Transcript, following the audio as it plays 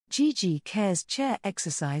GG Cares Chair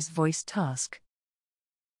Exercise Voice Task.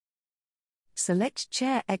 Select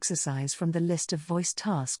Chair Exercise from the list of voice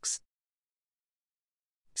tasks.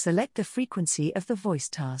 Select the frequency of the voice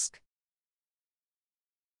task.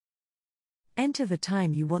 Enter the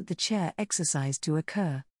time you want the chair exercise to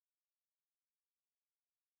occur.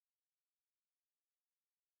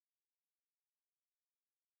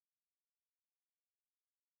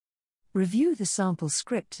 Review the sample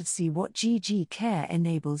script to see what GG Care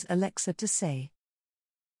enables Alexa to say.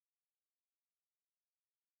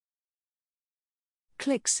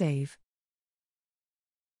 Click Save.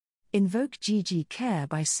 Invoke GG Care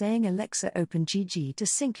by saying Alexa open GG to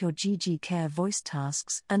sync your GG Care voice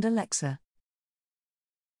tasks and Alexa.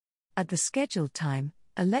 At the scheduled time,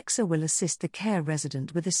 Alexa will assist the care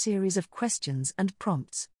resident with a series of questions and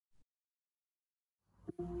prompts.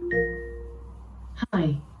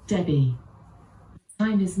 Hi, Debbie.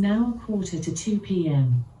 Time is now 1:45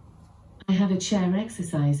 p.m. I have a chair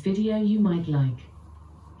exercise video you might like.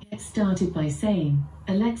 Get started by saying,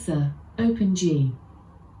 Alexa, open G.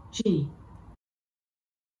 G.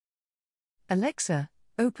 Alexa,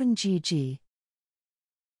 open GG.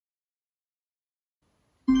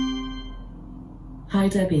 Hi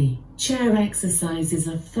Debbie, chair exercises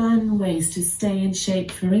are fun ways to stay in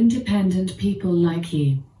shape for independent people like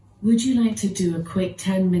you. Would you like to do a quick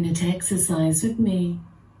 10-minute exercise with me?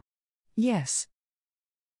 Yes.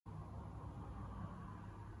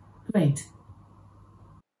 Great.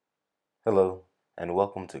 Hello, and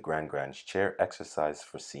welcome to Grand's Chair Exercise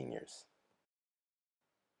for Seniors.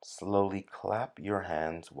 Slowly clap your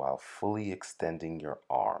hands while fully extending your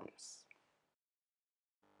arms.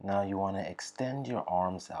 Now you want to extend your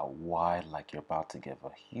arms out wide like you're about to give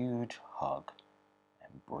a huge hug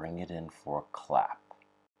and bring it in for a clap.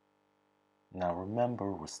 Now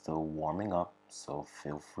remember, we're still warming up, so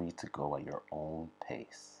feel free to go at your own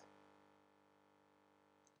pace.